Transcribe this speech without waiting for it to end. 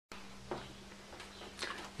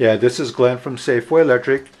Yeah, this is Glenn from Safeway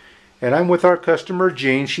Electric, and I'm with our customer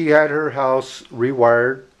Jean. She had her house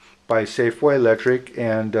rewired by Safeway Electric,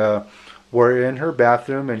 and we're in her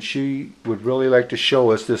bathroom, and she would really like to show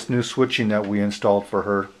us this new switching that we installed for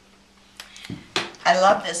her. I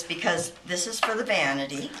love this because this is for the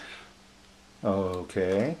vanity.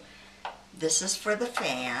 Okay. This is for the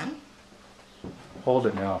fan. Hold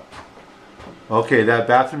it now. Okay, that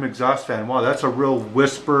bathroom exhaust fan. Wow, that's a real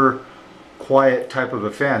whisper, quiet type of a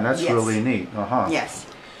fan. That's Yes. really neat. Yes.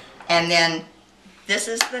 And then this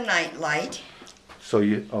is the night light. So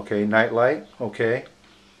okay, night light. Okay.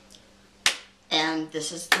 And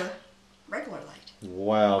this is the regular light.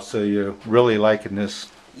 Wow, so you're really liking this.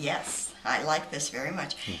 Yes, I like this very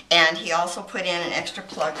much. And he also put in an extra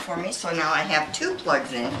plug for me, so now I have 2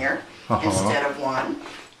 plugs in here instead of 1.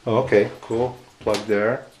 Okay, cool. Plug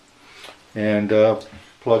there. And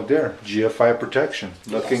plug there. GFI protection.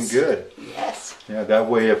 Looking Yes. good. Yes. Yeah, that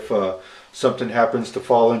way if something happens to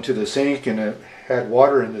fall into the sink and it had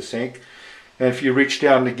water in the sink, and if you reach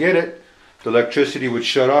down to get it, the electricity would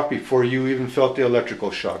shut off before you even felt the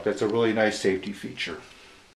electrical shock. That's a really nice safety feature.